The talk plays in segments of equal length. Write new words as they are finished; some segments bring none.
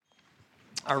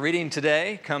Our reading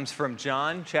today comes from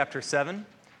John chapter 7,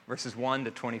 verses 1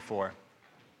 to 24.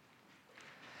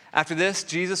 After this,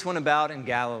 Jesus went about in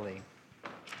Galilee.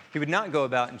 He would not go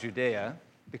about in Judea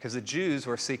because the Jews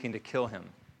were seeking to kill him.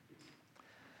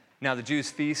 Now the Jews'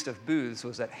 feast of booths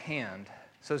was at hand.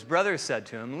 So his brothers said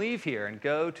to him, "Leave here and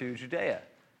go to Judea,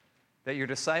 that your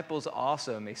disciples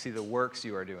also may see the works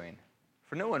you are doing.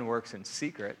 For no one works in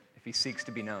secret if he seeks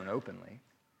to be known openly.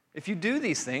 If you do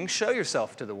these things, show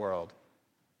yourself to the world."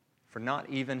 For not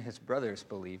even his brothers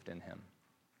believed in him.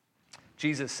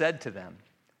 Jesus said to them,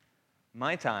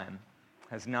 "My time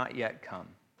has not yet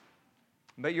come,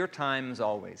 but your time is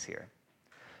always here.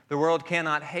 The world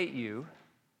cannot hate you,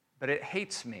 but it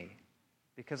hates me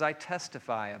because I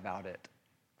testify about it,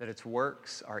 that its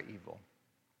works are evil.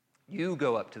 You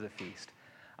go up to the feast.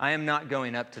 I am not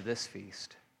going up to this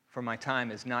feast, for my time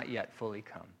is not yet fully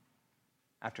come."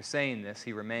 After saying this,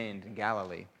 he remained in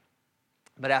Galilee.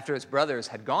 But after his brothers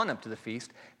had gone up to the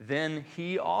feast, then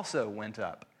he also went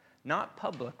up, not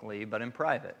publicly, but in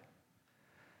private.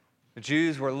 The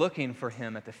Jews were looking for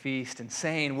him at the feast and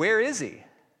saying, "Where is he?"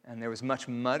 And there was much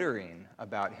muttering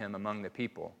about him among the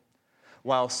people.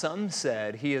 While some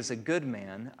said, "He is a good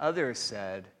man," others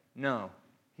said, "No,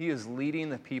 he is leading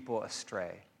the people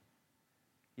astray."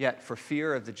 Yet for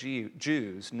fear of the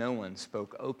Jews, no one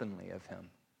spoke openly of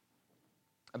him.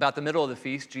 About the middle of the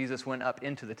feast, Jesus went up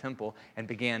into the temple and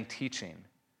began teaching.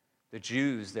 The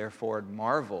Jews therefore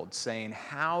marveled, saying,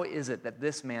 "How is it that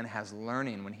this man has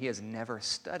learning when he has never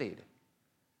studied?"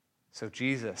 So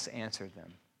Jesus answered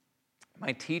them,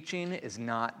 "My teaching is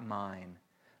not mine,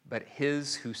 but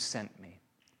his who sent me.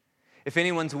 If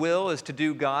anyone's will is to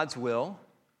do God's will,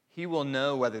 he will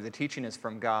know whether the teaching is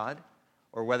from God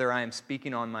or whether I am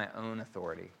speaking on my own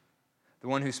authority. The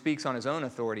one who speaks on his own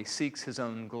authority seeks his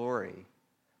own glory.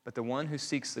 But the one who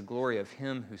seeks the glory of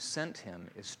him who sent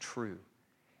him is true,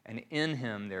 and in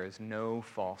him there is no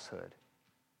falsehood.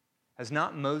 Has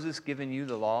not Moses given you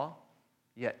the law?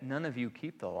 Yet none of you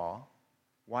keep the law.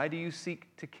 Why do you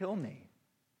seek to kill me?"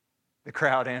 The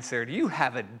crowd answered, "You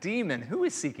have a demon. Who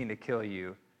is seeking to kill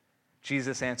you?"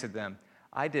 Jesus answered them,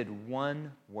 "I did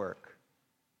one work,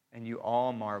 and you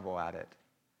all marvel at it.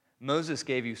 Moses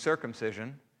gave you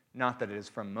circumcision, not that it is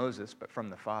from Moses, but from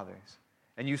the fathers.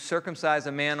 And you circumcise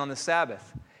a man on the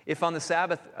Sabbath. If on the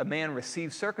Sabbath a man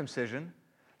receives circumcision,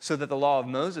 so that the law of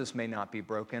Moses may not be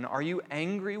broken, are you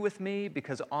angry with me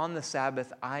because on the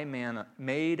Sabbath I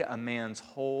made a man's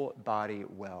whole body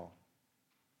well?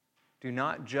 Do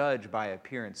not judge by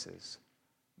appearances,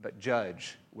 but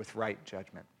judge with right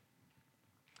judgment.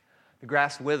 The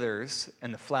grass withers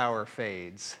and the flower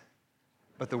fades,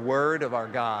 but the word of our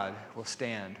God will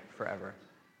stand forever."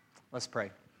 Let's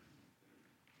pray.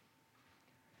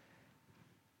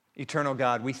 Eternal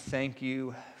God, we thank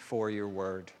you for your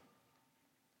word.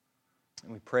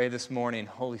 And we pray this morning,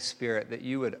 Holy Spirit, that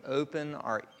you would open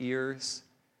our ears,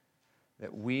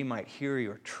 that we might hear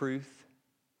your truth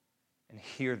and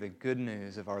hear the good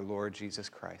news of our Lord Jesus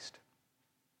Christ.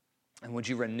 And would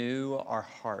you renew our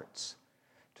hearts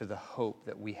to the hope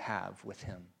that we have with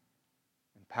him,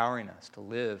 empowering us to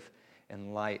live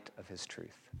in light of his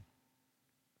truth.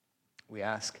 We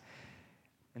ask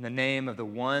in the name of the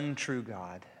one true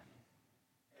God,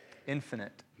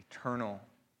 infinite, eternal,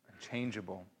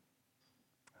 unchangeable,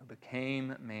 who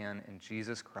became man in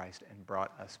Jesus Christ and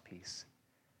brought us peace.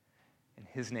 In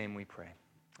his name we pray.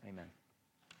 Amen.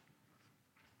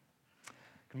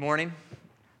 Good morning.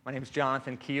 My name is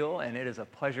Jonathan Keel, and it is a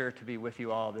pleasure to be with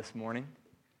you all this morning.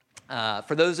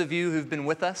 For those of you who've been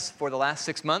with us for the last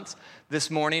 6 months,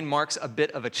 this morning marks a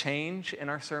bit of a change in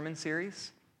our sermon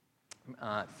series.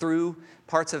 Through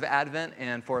parts of Advent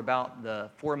and for about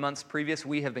the 4 months previous,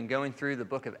 we have been going through the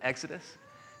book of Exodus.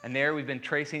 And there we've been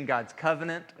tracing God's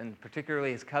covenant, and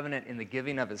particularly his covenant in the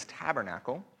giving of his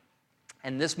tabernacle.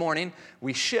 And this morning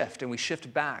we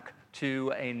shift back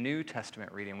to a New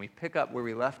Testament reading. We pick up where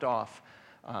we left off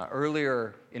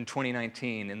earlier in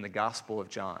 2019 in the Gospel of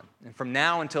John. And from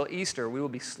now until Easter, we will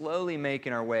be slowly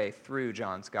making our way through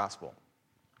John's Gospel.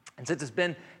 And since it's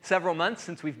been several months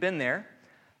since we've been there,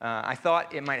 I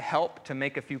thought it might help to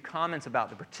make a few comments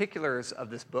about the particulars of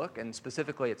this book, and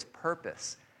specifically its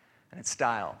purpose and its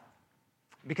style.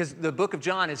 Because the book of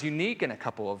John is unique in a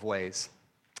couple of ways.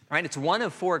 Right? It's one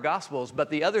of 4 Gospels,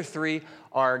 but the other 3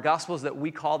 are Gospels that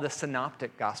we call the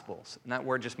Synoptic Gospels. And that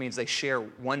word just means they share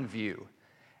one view.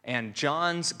 And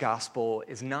John's Gospel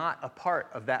is not a part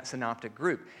of that synoptic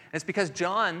group. And it's because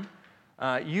John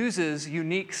uses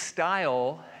unique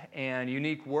style and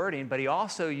unique wording, but he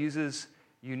also uses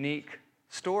unique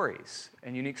stories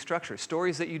and unique structures,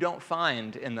 stories that you don't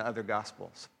find in the other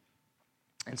Gospels.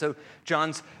 And so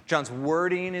John's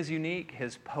wording is unique,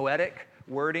 his poetic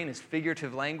wording, his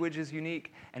figurative language is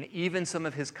unique, and even some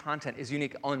of his content is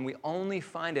unique, and we only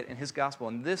find it in his gospel.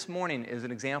 And this morning is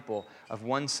an example of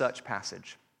one such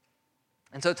passage.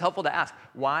 And so it's helpful to ask,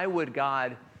 why would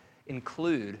God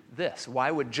include this?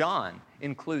 Why would John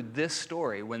include this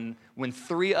story when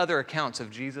three other accounts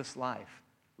of Jesus' life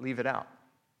leave it out?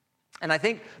 And I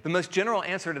think the most general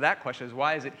answer to that question is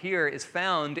why is it here is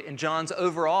found in John's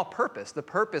overall purpose, the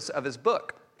purpose of his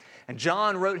book. And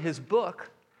John wrote his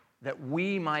book that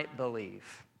we might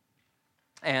believe.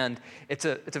 And it's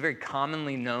a very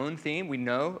commonly known theme. We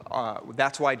know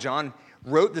that's why John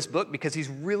wrote this book, because he's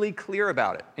really clear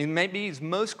about it. And maybe he's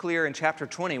most clear in chapter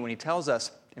 20 when he tells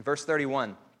us in verse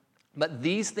 31, "But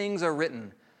these things are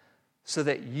written so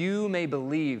that you may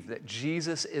believe that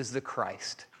Jesus is the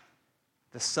Christ,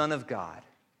 the Son of God,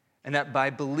 and that by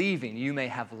believing you may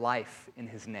have life in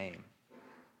his name."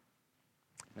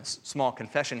 A small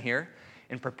confession here.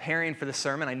 In preparing for the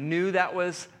sermon, I knew that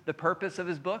was the purpose of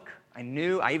his book. I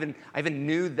even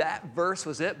knew that verse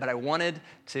was it, but I wanted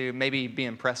to maybe be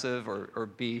impressive or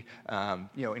be,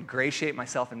 ingratiate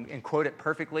myself and quote it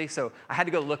perfectly. So I had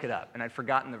to go look it up, and I'd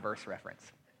forgotten the verse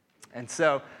reference. And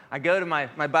so I go to my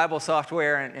Bible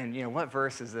software, and what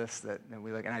verse is this that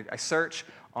we look? And I search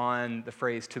on the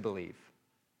phrase "to believe."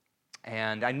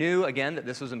 And I knew, again, that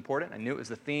this was important. I knew it was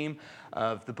the theme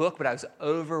of the book, but I was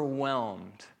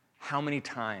overwhelmed how many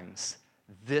times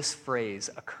this phrase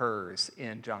occurs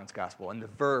in John's gospel, and the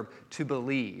verb "to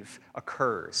believe"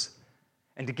 occurs.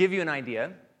 And to give you an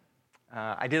idea,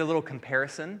 I did a little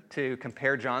comparison to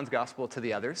compare John's gospel to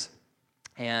the others.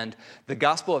 And the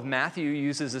Gospel of Matthew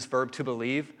uses this verb "to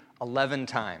believe" 11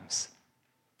 times.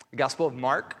 The Gospel of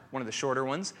Mark, one of the shorter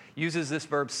ones, uses this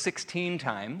verb 16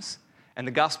 times. And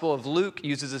the Gospel of Luke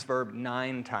uses this verb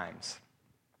 9 times.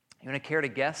 You want to care to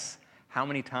guess how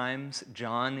many times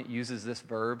John uses this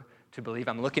verb "to believe"?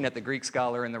 I'm looking at the Greek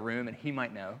scholar in the room, and he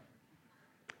might know.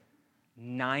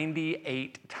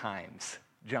 98 times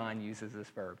John uses this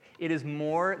verb. It is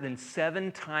more than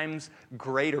 7 times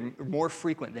greater, more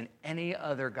frequent than any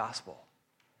other gospel.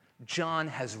 John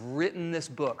has written this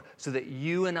book so that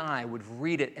you and I would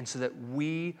read it and so that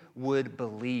we would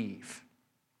believe.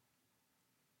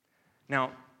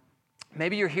 Now,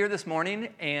 maybe you're here this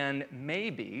morning and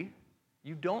maybe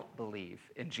you don't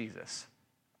believe in Jesus.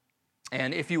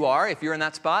 And if you're in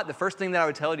that spot, the first thing that I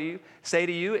would say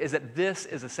to you is that this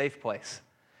is a safe place.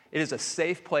 It is a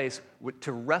safe place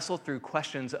to wrestle through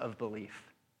questions of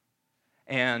belief.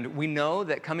 And we know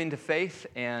that coming to faith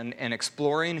and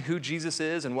exploring who Jesus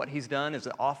is and what he's done is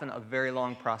often a very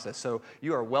long process. So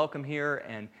you are welcome here,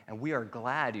 and we are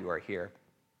glad you are here.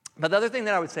 But the other thing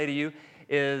that I would say to you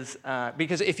is,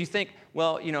 because if you think,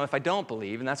 well, if I don't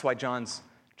believe, and that's why John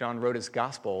wrote his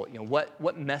gospel,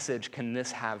 what message can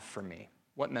this have for me?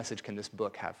 What message can this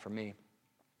book have for me?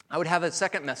 I would have a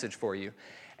second message for you,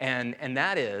 and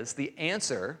that is the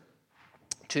answer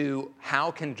to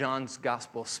how can John's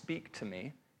gospel speak to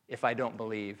me if I don't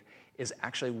believe is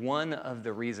actually one of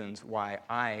the reasons why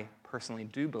I personally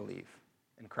do believe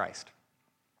in Christ.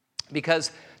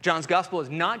 Because John's gospel is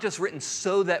not just written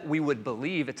so that we would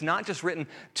believe. It's not just written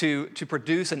to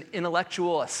produce an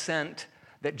intellectual assent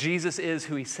that Jesus is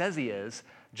who he says he is.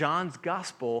 John's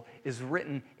gospel is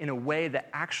written in a way that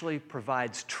actually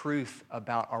provides truth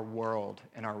about our world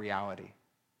and our reality.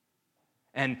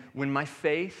 And when my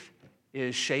faith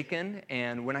is shaken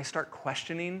and when I start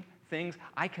questioning things,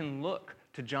 I can look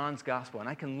to John's gospel and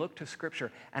I can look to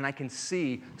Scripture and I can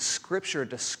see Scripture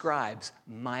describes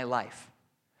my life.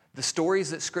 The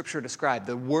stories that Scripture describe,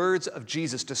 the words of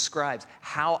Jesus describes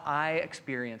how I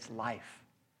experience life.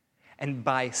 And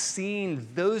by seeing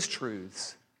those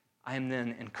truths, I am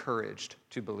then encouraged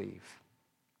to believe.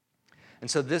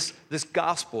 And so this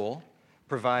gospel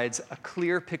provides a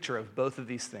clear picture of both of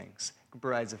these things. It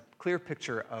provides a clear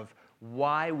picture of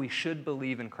why we should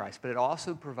believe in Christ, but it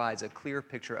also provides a clear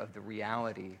picture of the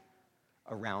reality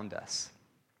around us.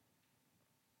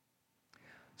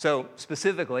 So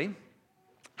specifically,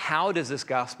 how does this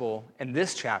gospel in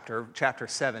this chapter, chapter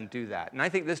 7, do that? And I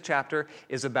think this chapter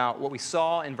is about what we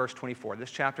saw in verse 24.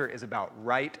 This chapter is about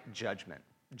right judgment.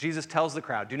 Jesus tells the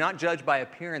crowd, do not judge by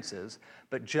appearances,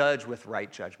 but judge with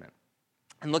right judgment.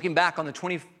 And looking back on the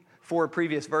 23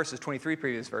 previous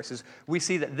verses, we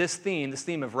see that this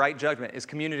theme of right judgment, is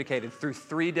communicated through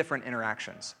 3 different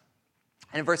interactions.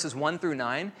 And in verses 1 through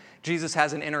 9, Jesus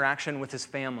has an interaction with his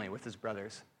family, with his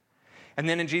brothers. And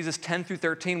then in Jesus 10 through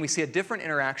 13, we see a different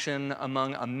interaction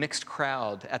among a mixed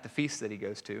crowd at the feast that he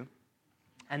goes to.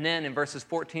 And then in verses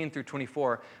 14 through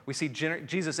 24, we see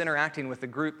Jesus interacting with the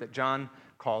group that John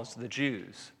calls the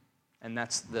Jews. and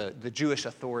that's the Jewish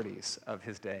authorities of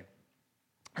his day.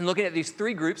 And looking at these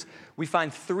three groups, we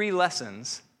find three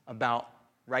lessons about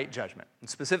right judgment. And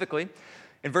specifically,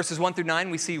 in verses 1 through 9,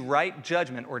 we see right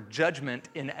judgment or judgment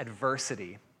in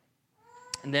adversity.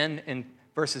 And then in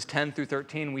verses 10 through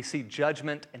 13, we see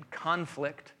judgment in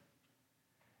conflict.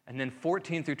 And then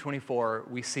 14 through 24,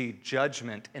 we see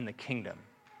judgment in the kingdom.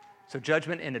 So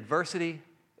judgment in adversity,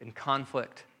 in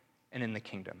conflict, and in the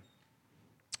kingdom.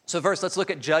 So first, let's look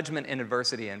at judgment in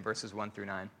adversity in verses 1 through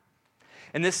 9.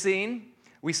 In this scene,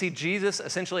 we see Jesus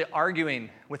essentially arguing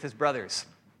with his brothers.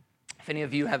 If any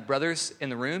of you have brothers in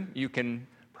the room, you can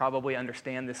probably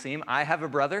understand this scene. I have a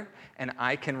brother, and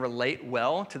I can relate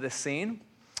well to this scene.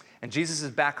 And Jesus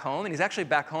is back home, and he's actually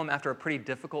back home after a pretty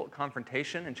difficult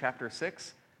confrontation in chapter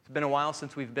 6. It's been a while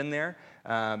since we've been there,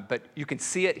 but you can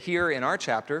see it here in our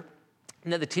chapter.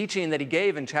 And that the teaching that he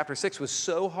gave in chapter 6 was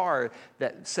so hard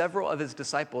that several of his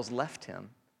disciples left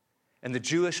him, and the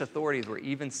Jewish authorities were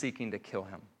even seeking to kill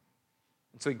him.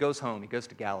 And so he goes home, he goes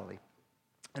to Galilee.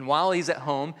 And while he's at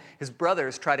home, his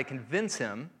brothers try to convince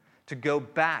him to go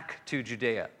back to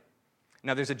Judea.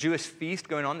 Now there's a Jewish feast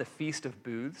going on, the Feast of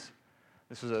Booths.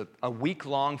 This was a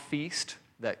week-long feast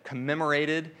that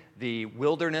commemorated the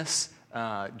wilderness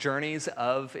journeys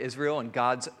of Israel and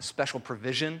God's special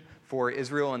provision for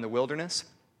Israel in the wilderness.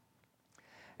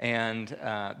 And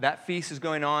that feast is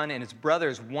going on, and his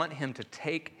brothers want him to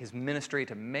take his ministry,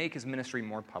 to make his ministry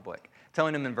more public,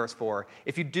 telling him in verse 4,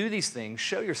 if you do these things,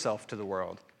 show yourself to the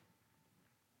world.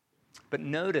 But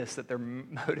notice that their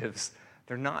motives,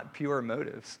 they're not pure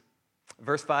motives.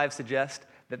 Verse 5 suggests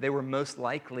that they were most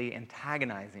likely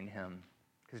antagonizing him,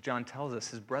 because John tells us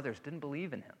his brothers didn't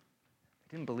believe in him.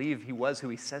 They didn't believe he was who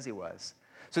he says he was.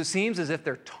 So it seems as if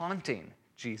they're taunting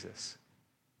Jesus.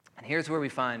 And here's where we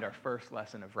find our first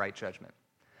lesson of right judgment.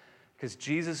 Because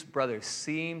Jesus' brothers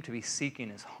seem to be seeking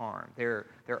his harm. They're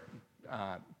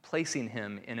placing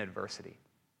him in adversity.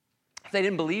 If they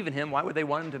didn't believe in him, why would they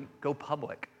want him to go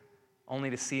public, only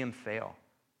to see him fail?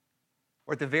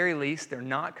 Or at the very least, they're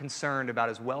not concerned about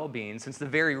his well-being, since the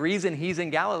very reason he's in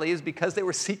Galilee is because they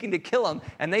were seeking to kill him.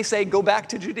 And they say, go back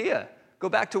to Judea. Go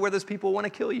back to where those people want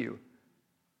to kill you.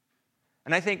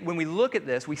 And I think when we look at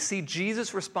this, we see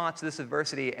Jesus' response to this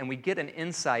adversity, and we get an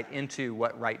insight into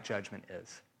what right judgment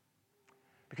is.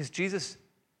 Because Jesus,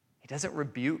 he doesn't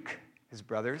rebuke his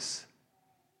brothers.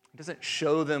 He doesn't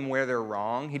show them where they're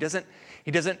wrong. He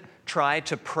doesn't try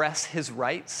to press his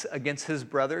rights against his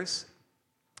brothers.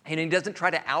 And he doesn't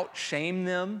try to out-shame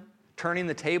them, turning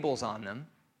the tables on them.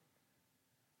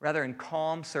 Rather, in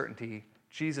calm certainty,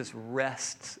 Jesus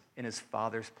rests in his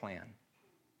Father's plan,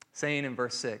 saying in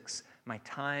verse 6, my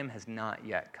time has not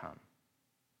yet come.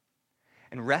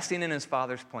 And resting in his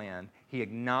Father's plan, he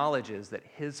acknowledges that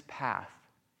his path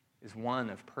is one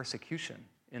of persecution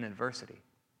in adversity.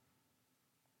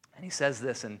 And he says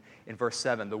this in verse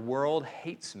 7, the world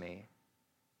hates me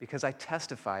because I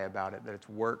testify about it that its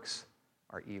works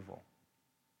are evil.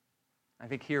 I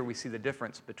think here we see the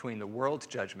difference between the world's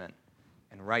judgment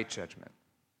and right judgment.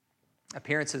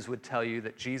 Appearances would tell you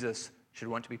that Jesus should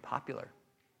want to be popular,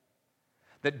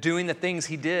 that doing the things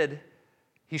he did,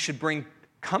 he should bring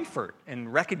comfort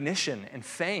and recognition and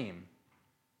fame.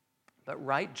 But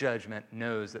right judgment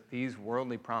knows that these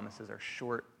worldly promises are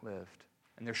short-lived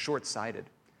and they're short-sighted.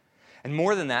 And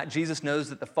more than that, Jesus knows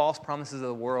that the false promises of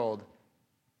the world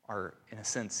are, in a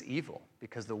sense, evil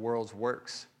because the world's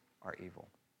works are evil.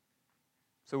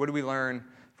 So what do we learn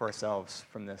for ourselves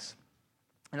from this?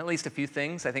 And at least a few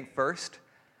things. I think first,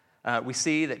 we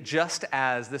see that just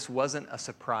as this wasn't a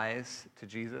surprise to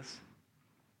Jesus,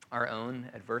 our own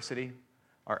adversity,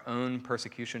 our own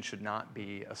persecution should not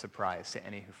be a surprise to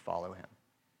any who follow him.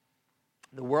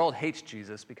 The world hates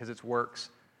Jesus because its works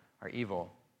are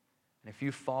evil. And if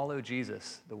you follow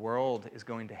Jesus, the world is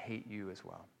going to hate you as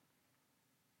well.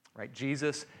 Right?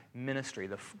 Jesus' ministry,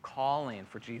 the calling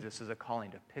for Jesus is a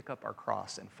calling to pick up our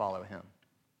cross and follow him.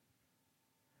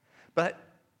 But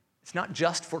it's not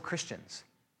just for Christians.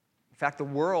 In fact, the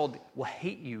world will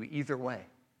hate you either way.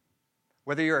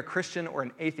 Whether you're a Christian or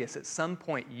an atheist, at some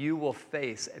point you will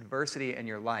face adversity in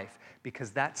your life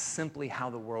because that's simply how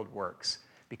the world works,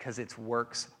 because its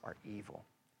works are evil.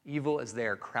 Evil is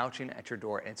there crouching at your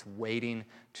door and it's waiting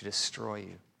to destroy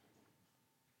you.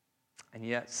 And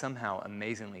yet, somehow,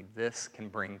 amazingly, this can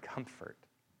bring comfort.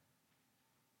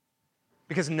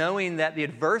 Because knowing that the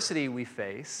adversity we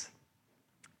face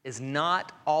is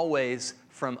not always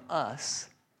from us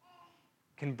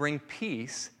can bring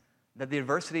peace, that the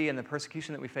adversity and the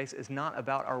persecution that we face is not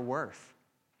about our worth.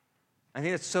 I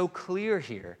think it's so clear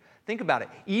here. Think about it.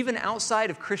 Even outside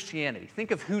of Christianity,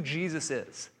 think of who Jesus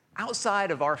is. Outside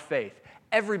of our faith,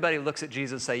 everybody looks at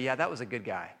Jesus and say, yeah, that was a good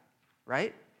guy,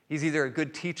 right? He's either a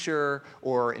good teacher,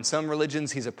 or in some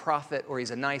religions, he's a prophet, or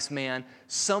he's a nice man.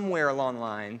 Somewhere along the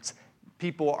lines,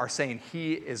 people are saying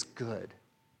he is good.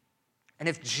 And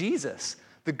if Jesus,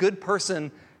 the good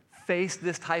person, faced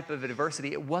this type of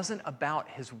adversity, it wasn't about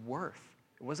his worth.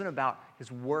 It wasn't about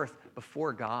his worth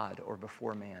before God or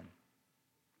before man.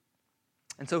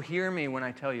 And so hear me when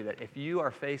I tell you that if you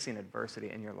are facing adversity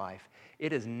in your life,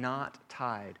 it is not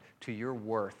tied to your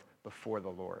worth before the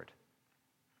Lord.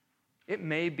 It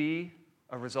may be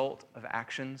a result of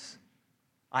actions.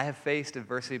 I have faced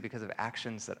adversity because of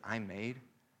actions that I made,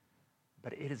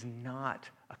 but it is not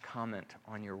a comment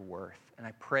on your worth. And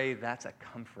I pray that's a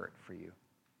comfort for you.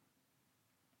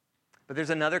 But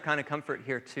there's another kind of comfort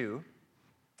here too.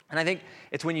 And I think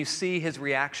it's when you see his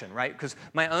reaction, right? Because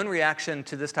my own reaction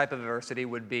to this type of adversity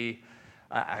would be,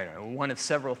 I don't know, one of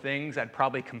several things. I'd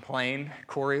probably complain.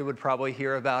 Corey would probably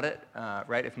hear about it,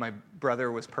 right? If my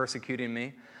brother was persecuting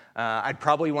me. I'd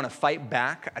probably want to fight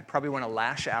back. I'd probably want to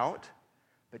lash out.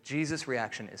 But Jesus'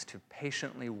 reaction is to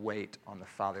patiently wait on the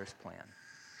Father's plan.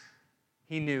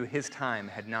 He knew his time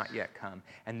had not yet come.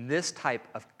 And this type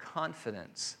of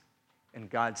confidence in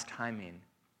God's timing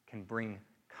can bring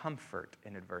comfort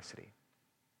in adversity.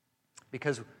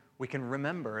 Because we can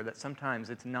remember that sometimes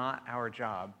it's not our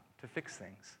job to fix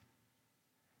things.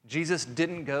 Jesus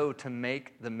didn't go to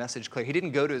make the message clear. He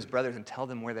didn't go to his brothers and tell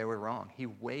them where they were wrong. He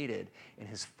waited in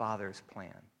his Father's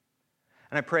plan.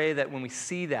 And I pray that when we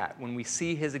see that, when we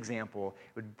see his example,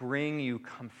 it would bring you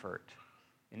comfort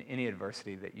in any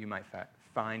adversity that you might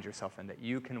find yourself in, that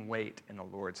you can wait in the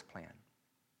Lord's plan.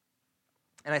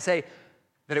 And I say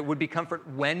that it would be comfort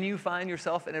when you find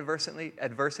yourself in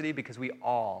adversity, because we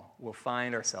all will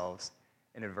find ourselves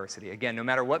in adversity. Again, no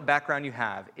matter what background you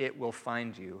have, it will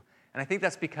find you. And I think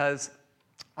that's because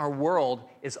our world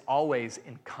is always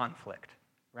in conflict,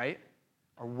 right?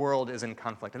 Our world is in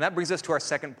conflict. And that brings us to our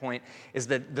second point, is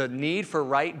that the need for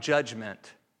right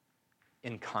judgment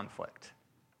in conflict.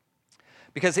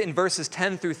 Because in verses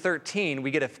 10 through 13,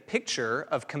 we get a picture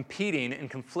of competing and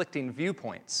conflicting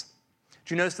viewpoints.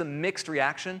 Do you notice the mixed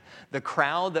reaction? The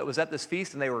crowd that was at this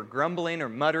feast, and they were grumbling or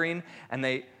muttering, and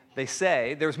they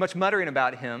say, there was much muttering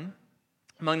about him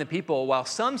among the people, while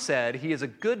some said, he is a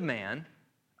good man.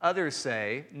 Others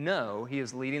say, no, he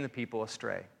is leading the people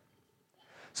astray.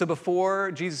 So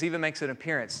before Jesus even makes an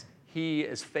appearance, he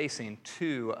is facing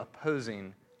two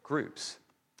opposing groups.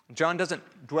 John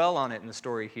doesn't dwell on it in the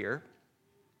story here,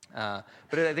 but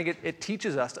I think it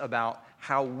teaches us about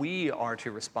how we are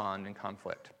to respond in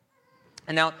conflict.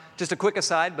 And now, just a quick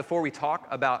aside, before we talk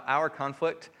about our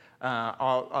conflict,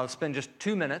 I'll spend just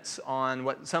 2 minutes on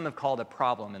what some have called a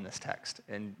problem in this text.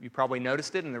 And you probably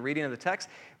noticed it in the reading of the text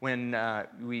when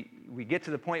we get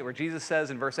to the point where Jesus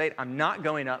says in verse 8, I'm not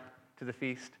going up to the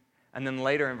feast. And then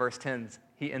later in verse 10,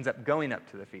 he ends up going up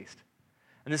to the feast.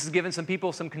 And this has given some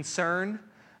people some concern,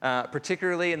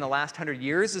 particularly in the last 100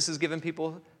 years. This has given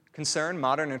people concern.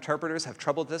 Modern interpreters have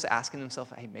trouble with this, asking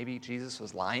themselves, hey, maybe Jesus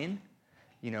was lying.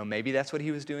 Maybe that's what he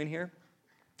was doing here.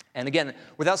 And again,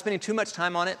 without spending too much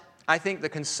time on it, I think the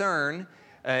concern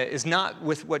is not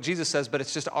with what Jesus says, but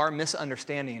it's just our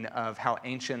misunderstanding of how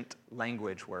ancient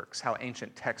language works, how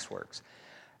ancient text works.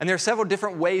 And there are several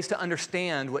different ways to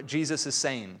understand what Jesus is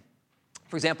saying.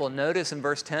 For example, notice in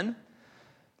verse 10,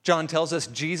 John tells us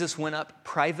Jesus went up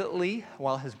privately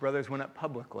while his brothers went up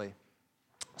publicly.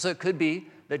 So it could be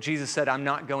that Jesus said, I'm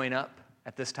not going up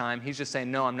at this time. He's just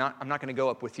saying, no, I'm not going to go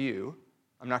up with you.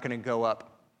 I'm not going to go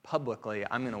up publicly.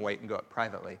 I'm going to wait and go up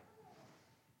privately.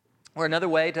 Or another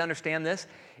way to understand this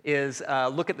is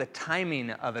look at the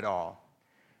timing of it all.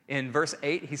 In verse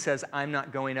 8, he says, I'm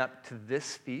not going up to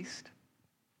this feast.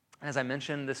 As I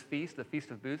mentioned, this feast, the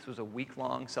Feast of Booths, was a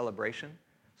week-long celebration.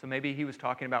 So maybe he was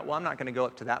talking about, well, I'm not going to go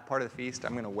up to that part of the feast.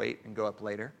 I'm going to wait and go up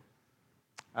later.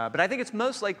 But I think it's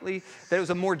most likely that it was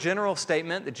a more general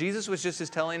statement that Jesus was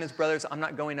just telling his brothers, I'm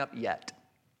not going up yet.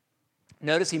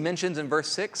 Notice he mentions in verse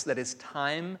 6 that his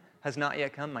time has not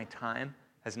yet come. My time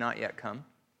has not yet come.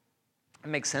 It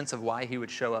makes sense of why he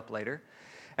would show up later.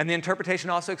 And the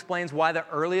interpretation also explains why the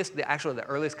earliest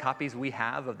copies we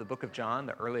have of the book of John,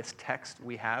 the earliest text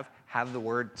we have the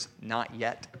words not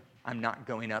yet, I'm not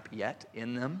going up yet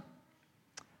in them.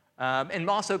 And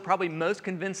also probably most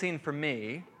convincing for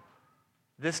me,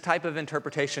 this type of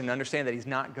interpretation, understand that he's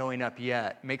not going up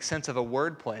yet, makes sense of a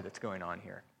wordplay that's going on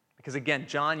here. Because again,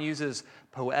 John uses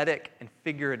poetic and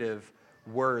figurative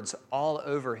words all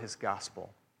over his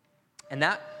gospel. And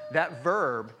that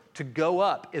verb, to go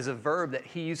up, is a verb that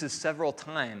he uses several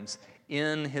times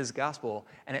in his gospel.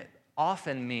 And it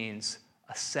often means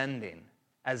ascending.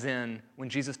 as in when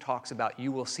Jesus talks about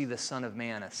you will see the Son of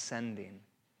Man ascending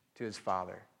to his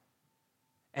Father.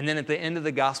 And then at the end of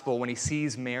the gospel, when he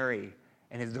sees Mary,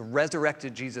 and the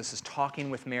resurrected Jesus is talking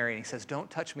with Mary, and he says, don't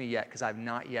touch me yet, because I've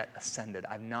not yet ascended.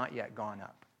 I've not yet gone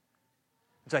up.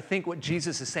 So I think what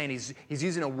Jesus is saying, he's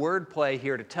using a word play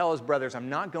here to tell his brothers, I'm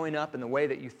not going up in the way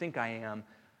that you think I am,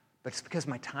 but it's because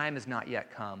my time has not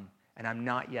yet come, and I'm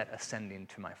not yet ascending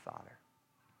to my Father.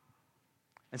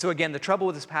 And so again, the trouble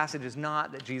with this passage is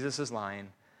not that Jesus is lying.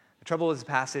 The trouble with this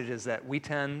passage is that we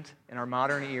tend, in our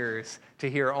modern ears, to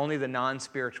hear only the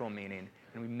non-spiritual meaning,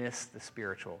 and we miss the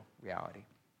spiritual reality.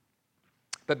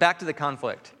 But back to the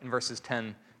conflict in verses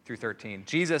 10 through 13.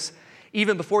 Jesus,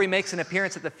 even before he makes an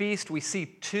appearance at the feast, we see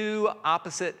two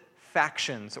opposite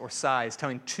factions or sides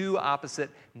telling two opposite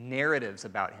narratives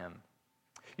about him.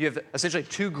 You have essentially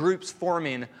two groups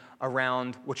forming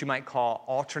around what you might call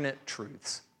alternate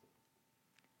truths.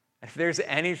 If there's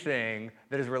anything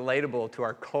that is relatable to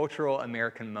our cultural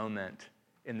American moment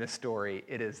in this story,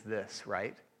 it is this,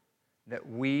 right? That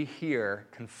we hear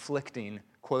conflicting,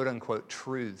 quote-unquote,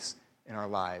 truths in our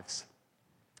lives.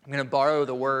 I'm going to borrow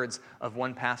the words of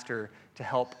one pastor to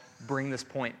help bring this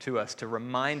point to us, to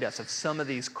remind us of some of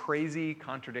these crazy,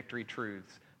 contradictory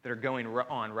truths that are going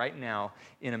on right now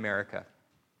in America.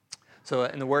 So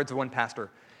in the words of one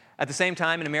pastor, at the same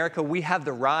time in America, we have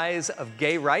the rise of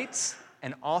gay rights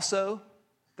and also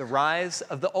the rise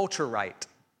of the ultra-right.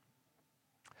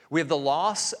 We have the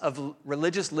loss of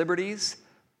religious liberties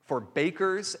for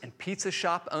bakers and pizza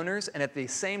shop owners, and at the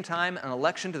same time, an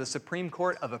election to the Supreme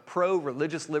Court of a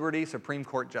pro-religious liberty Supreme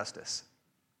Court justice.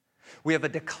 We have a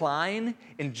decline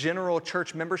in general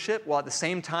church membership, while at the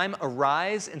same time, a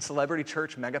rise in celebrity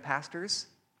church megapastors.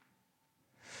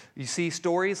 You see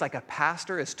stories like a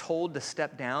pastor is told to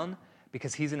step down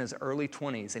because he's in his early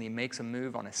 20s and he makes a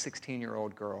move on a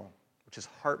 16-year-old girl, which is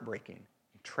heartbreaking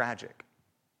and tragic.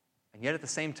 And yet at the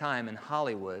same time, in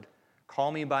Hollywood,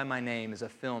 Call Me by My Name is a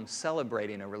film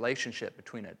celebrating a relationship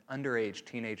between an underage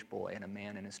teenage boy and a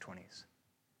man in his 20s.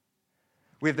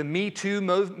 We have the Me Too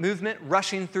movement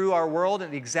rushing through our world.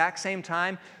 At the exact same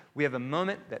time, we have a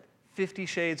moment that 50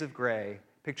 Shades of Grey,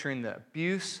 picturing the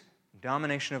abuse and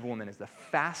domination of women, is the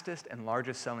fastest and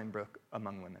largest selling book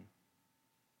among women.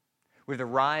 We have the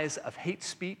rise of hate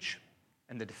speech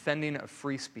and the defending of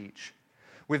free speech.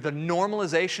 We have the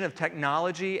normalization of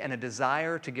technology and a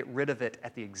desire to get rid of it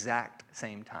at the exact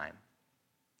same time.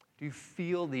 Do you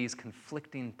feel these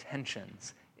conflicting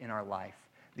tensions in our life?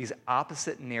 These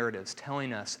opposite narratives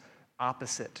telling us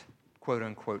opposite,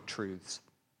 quote-unquote, truths.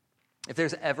 If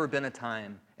there's ever been a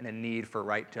time and a need for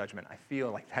right judgment, I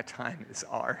feel like that time is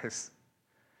ours.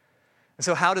 And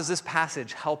so how does this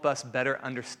passage help us better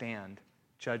understand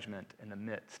judgment in the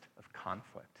midst of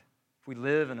conflict? If we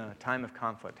live in a time of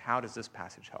conflict, how does this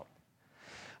passage help?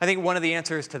 I think one of the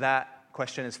answers to that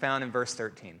question is found in verse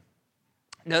 13.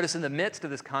 Notice in the midst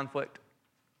of this conflict,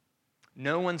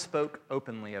 no one spoke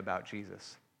openly about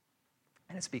Jesus.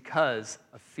 And it's because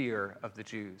of fear of the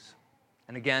Jews.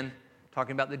 And again,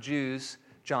 talking about the Jews,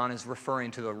 John is referring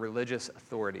to the religious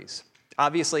authorities.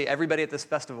 Obviously, everybody at this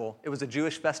festival, it was a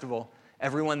Jewish festival.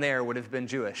 Everyone there would have been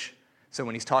Jewish. So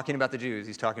when he's talking about the Jews,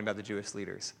 he's talking about the Jewish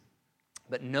leaders.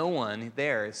 But no one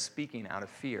there is speaking out of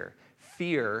fear.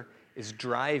 Fear is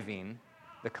driving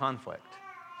the conflict.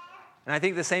 And I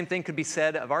think the same thing could be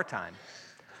said of our time.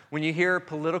 When you hear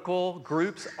political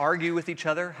groups argue with each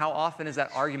other, how often is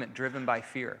that argument driven by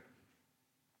fear?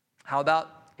 How about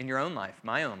in your own life,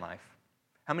 my own life?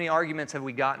 How many arguments have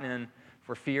we gotten in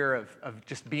for fear of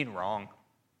just being wrong?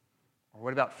 Or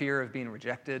what about fear of being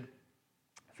rejected?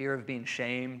 Fear of being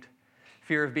shamed?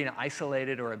 Fear of being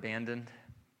isolated or abandoned?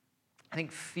 I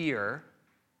think fear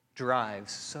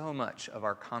drives so much of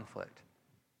our conflict.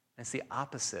 And it's the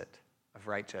opposite of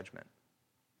right judgment.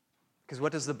 Because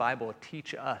what does the Bible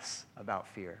teach us about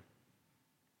fear?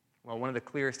 Well, one of the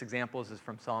clearest examples is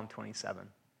from Psalm 27.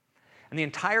 And the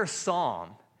entire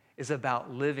psalm is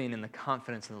about living in the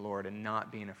confidence in the Lord and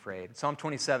not being afraid. Psalm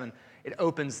 27, it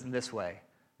opens in this way.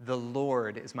 The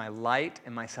Lord is my light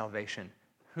and my salvation.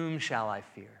 Whom shall I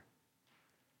fear?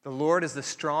 The Lord is the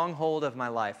stronghold of my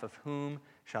life. Of whom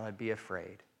shall I be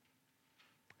afraid?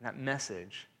 And that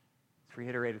message is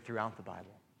reiterated throughout the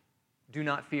Bible. Do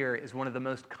not fear is one of the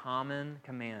most common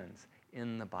commands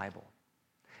in the Bible.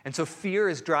 And so fear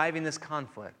is driving this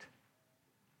conflict.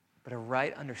 But a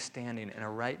right understanding and a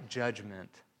right judgment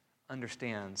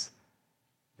understands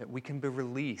that we can be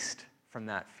released from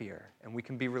that fear and we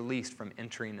can be released from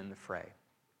entering in the fray.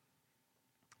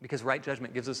 Because right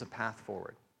judgment gives us a path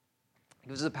forward. It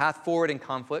gives us a path forward in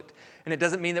conflict, and it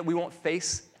doesn't mean that we won't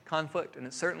face conflict, and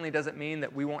it certainly doesn't mean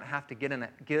that we won't have to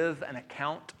give an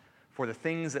account for the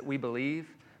things that we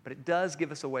believe, but it does give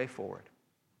us a way forward.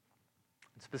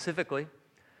 And specifically,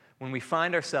 when we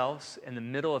find ourselves in the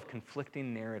middle of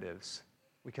conflicting narratives,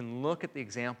 we can look at the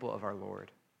example of our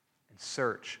Lord and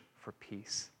search for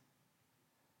peace.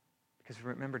 Because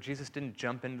remember, Jesus didn't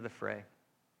jump into the fray.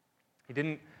 He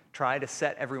didn't try to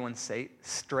set everyone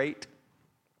straight.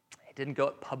 He didn't go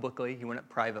up publicly. He went up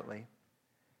privately.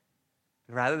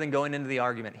 Rather than going into the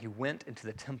argument, he went into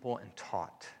the temple and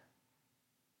taught.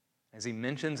 As he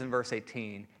mentions in verse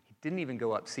 18, he didn't even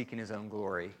go up seeking his own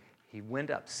glory. He went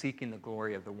up seeking the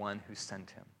glory of the one who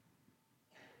sent him.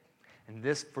 And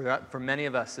this, for many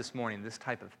of us this morning, this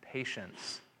type of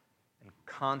patience and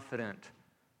confident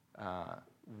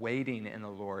waiting in the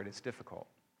Lord is difficult.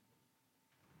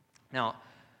 Now,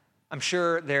 I'm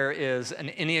sure there is an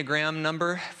Enneagram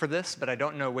number for this, but I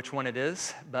don't know which one it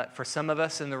is. But for some of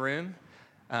us in the room,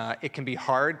 it can be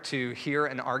hard to hear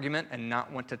an argument and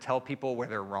not want to tell people where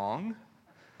they're wrong,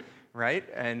 right?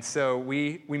 And so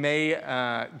we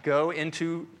may go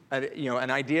into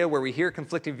an idea where we hear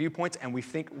conflicting viewpoints and we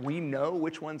think we know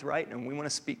which one's right and we want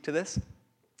to speak to this.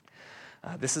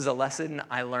 This is a lesson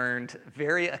I learned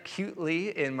very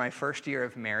acutely in my first year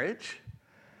of marriage.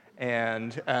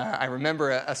 And I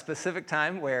remember a specific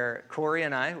time where Corey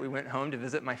and we went home to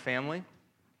visit my family.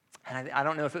 And I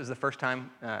don't know if it was the first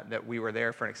time that we were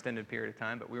there for an extended period of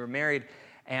time, but we were married.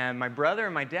 And my brother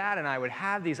and my dad and I would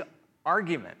have these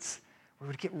arguments where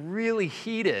we would get really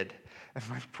heated. And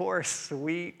my poor,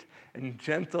 sweet, and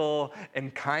gentle,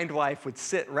 and kind wife would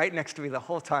sit right next to me the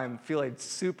whole time, feeling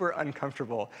super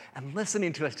uncomfortable, and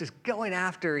listening to us just going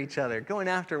after each other, going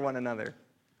after one another.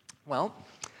 Well,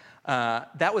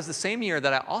 that was the same year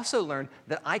that I also learned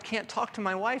that I can't talk to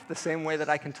my wife the same way that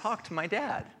I can talk to my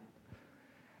dad.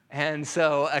 And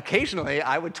so occasionally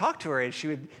I would talk to her and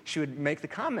she would make the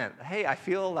comment, hey, I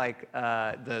feel like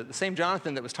the same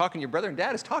Jonathan that was talking to your brother and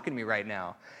dad is talking to me right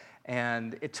now.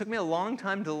 And it took me a long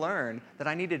time to learn that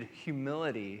I needed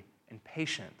humility and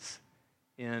patience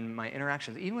in my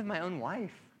interactions, even with my own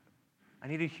wife. I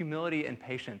needed humility and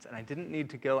patience, and I didn't need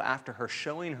to go after her,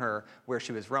 showing her where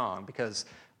she was wrong, because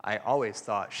I always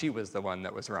thought she was the one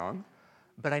that was wrong.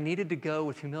 But I needed to go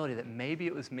with humility that maybe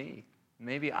it was me.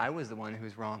 Maybe I was the one who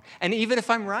was wrong. And even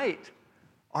if I'm right,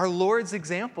 our Lord's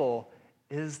example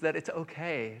is that it's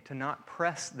okay to not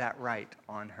press that right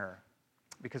on her,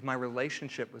 because my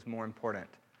relationship was more important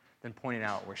than pointing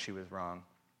out where she was wrong.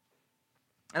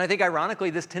 And I think,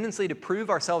 ironically, this tendency to prove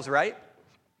ourselves right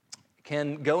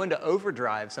can go into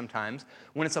overdrive sometimes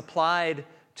when it's applied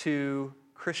to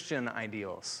Christian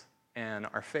ideals and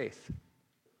our faith.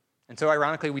 And so,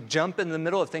 ironically, we jump in the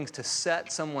middle of things to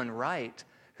set someone right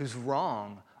who's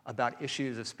wrong about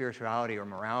issues of spirituality or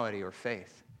morality or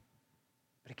faith.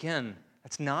 But again,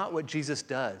 that's not what Jesus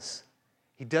does.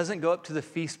 He doesn't go up to the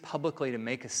feast publicly to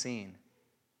make a scene.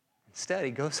 Instead,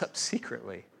 he goes up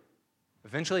secretly,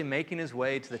 eventually making his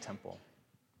way to the temple.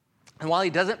 And while he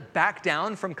doesn't back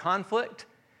down from conflict,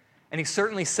 and he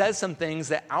certainly says some things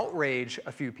that outrage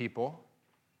a few people,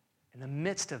 in the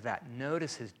midst of that,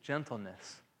 notice his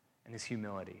gentleness and his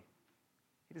humility.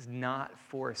 He does not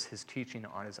force his teaching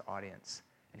on his audience,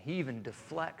 and he even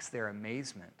deflects their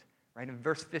amazement. Right in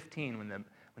verse 15, when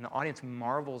the audience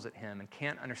marvels at him and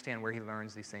can't understand where he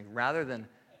learns these things, rather than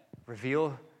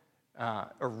revel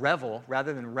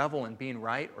in being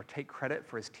right or take credit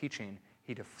for his teaching,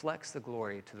 he deflects the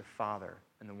glory to the Father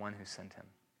and the one who sent him.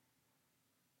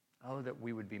 Oh, that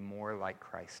we would be more like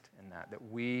Christ in that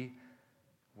we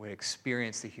would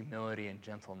experience the humility and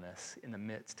gentleness in the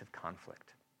midst of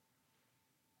conflict.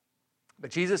 But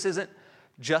Jesus isn't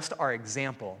just our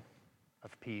example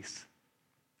of peace.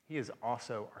 He is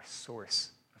also our source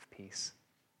of peace.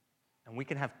 And we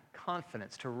can have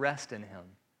confidence to rest in him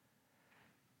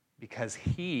because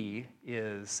he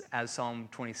is, as Psalm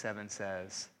 27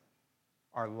 says,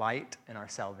 our light and our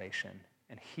salvation.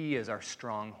 And he is our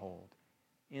stronghold.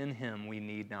 In him we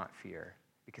need not fear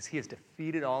because he has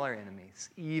defeated all our enemies,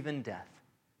 even death.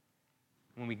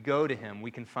 When we go to him,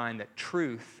 we can find that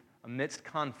truth amidst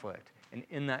conflict, and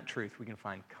in that truth we can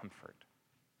find comfort.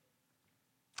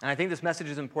 And I think this message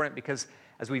is important because,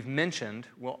 as we've mentioned,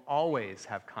 we'll always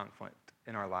have conflict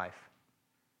in our life.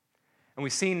 And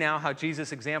we've seen now how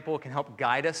Jesus' example can help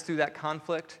guide us through that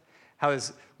conflict, how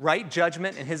his right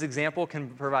judgment and his example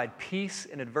can provide peace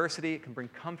in adversity, it can bring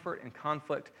comfort in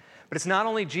conflict. But it's not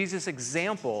only Jesus'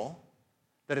 example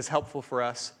that is helpful for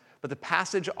us, but the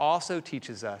passage also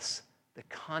teaches us the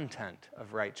content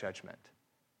of right judgment.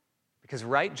 Because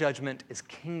right judgment is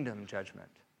kingdom judgment.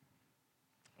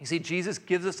 You see, Jesus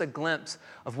gives us a glimpse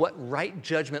of what right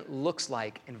judgment looks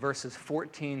like in verses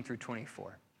 14 through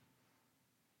 24.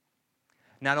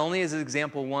 Not only is it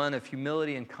example one of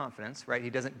humility and confidence, right?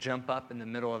 He doesn't jump up in the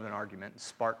middle of an argument and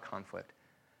spark conflict.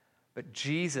 But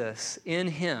Jesus, in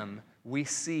him, we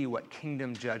see what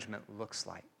kingdom judgment looks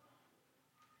like.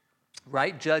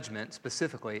 Right judgment,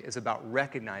 specifically, is about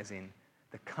recognizing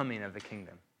the coming of the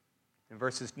kingdom. In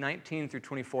verses 19 through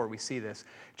 24, we see this.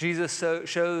 Jesus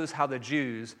shows how the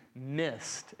Jews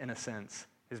missed, in a sense,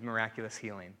 his miraculous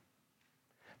healing.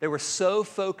 They were so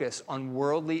focused on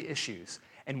worldly issues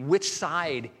and which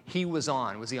side he was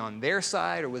on. Was he on their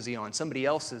side or was he on somebody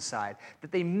else's side?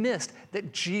 That they missed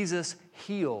that Jesus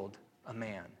healed a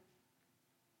man.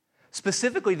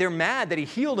 Specifically, they're mad that he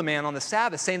healed a man on the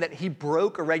Sabbath, saying that he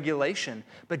broke a regulation.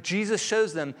 But Jesus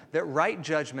shows them that right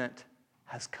judgment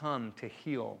has come to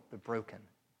heal the broken.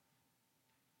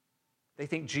 They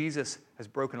think Jesus has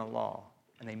broken a law,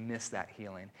 and they miss that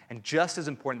healing. And just as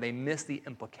important, they miss the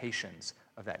implications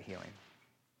of that healing.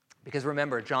 Because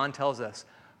remember, John tells us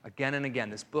again and again,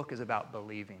 this book is about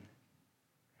believing.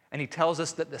 And he tells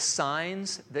us that the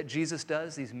signs that Jesus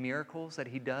does, these miracles that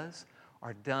he does,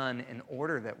 are done in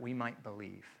order that we might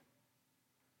believe.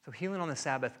 So healing on the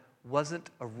Sabbath wasn't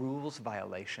a rules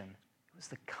violation. It was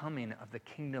the coming of the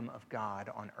kingdom of God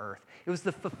on earth. It was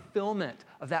the fulfillment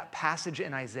of that passage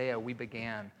in Isaiah we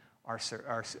began our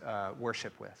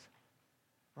worship with.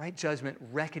 Right judgment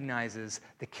recognizes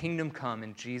the kingdom come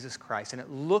in Jesus Christ, and it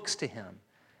looks to him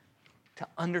to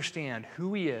understand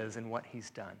who he is and what he's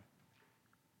done.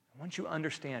 Once you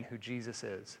understand who Jesus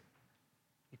is,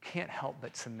 you can't help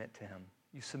but submit to him.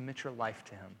 You submit your life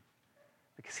to him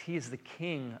because he is the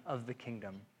king of the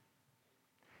kingdom.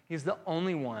 He is the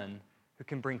only one who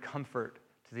can bring comfort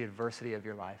to the adversity of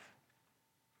your life.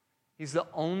 He's the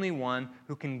only one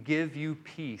who can give you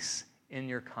peace in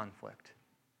your conflict.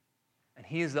 And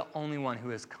he is the only one who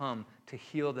has come to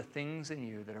heal the things in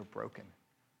you that are broken.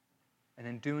 And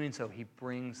in doing so, he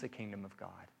brings the kingdom of God.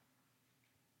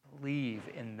 Believe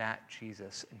in that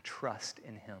Jesus and trust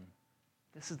in him.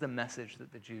 This is the message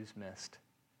that the Jews missed.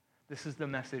 This is the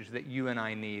message that you and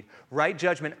I need. Right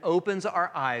judgment opens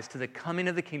our eyes to the coming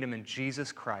of the kingdom in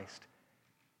Jesus Christ.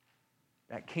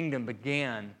 That kingdom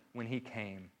began when he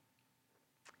came.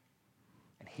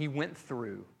 And he went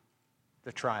through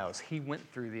the trials. He went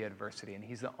through the adversity. And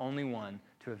he's the only one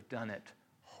to have done it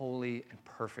wholly and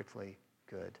perfectly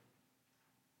good.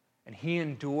 And he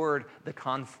endured the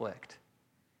conflict.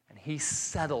 And he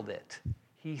settled it.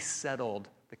 He settled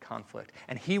the conflict.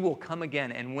 And he will come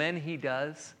again. And when he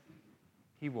does,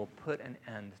 he will put an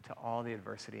end to all the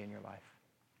adversity in your life.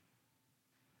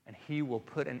 And he will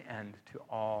put an end to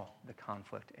all the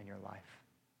conflict in your life.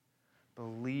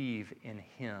 Believe in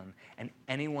him. And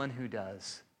anyone who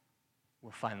does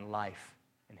will find life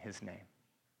in his name.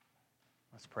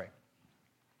 Let's pray.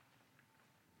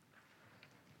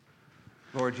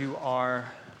 Lord, you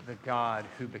are the God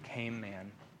who became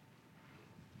man.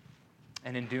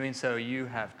 And in doing so, you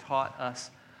have taught us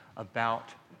about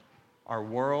our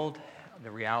world,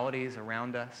 the realities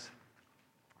around us,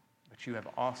 but you have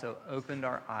also opened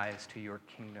our eyes to your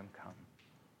kingdom come.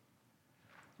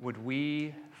 Would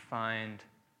we find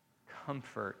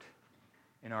comfort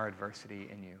in our adversity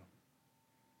in you?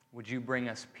 Would you bring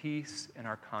us peace in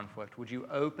our conflict? Would you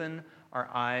open our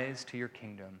eyes to your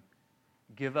kingdom?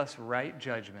 Give us right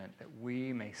judgment that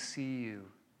we may see you,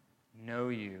 know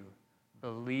you,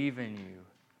 believe in you,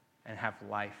 and have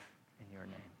life in your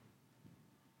name.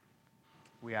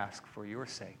 We ask for your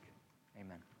sake.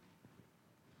 Amen.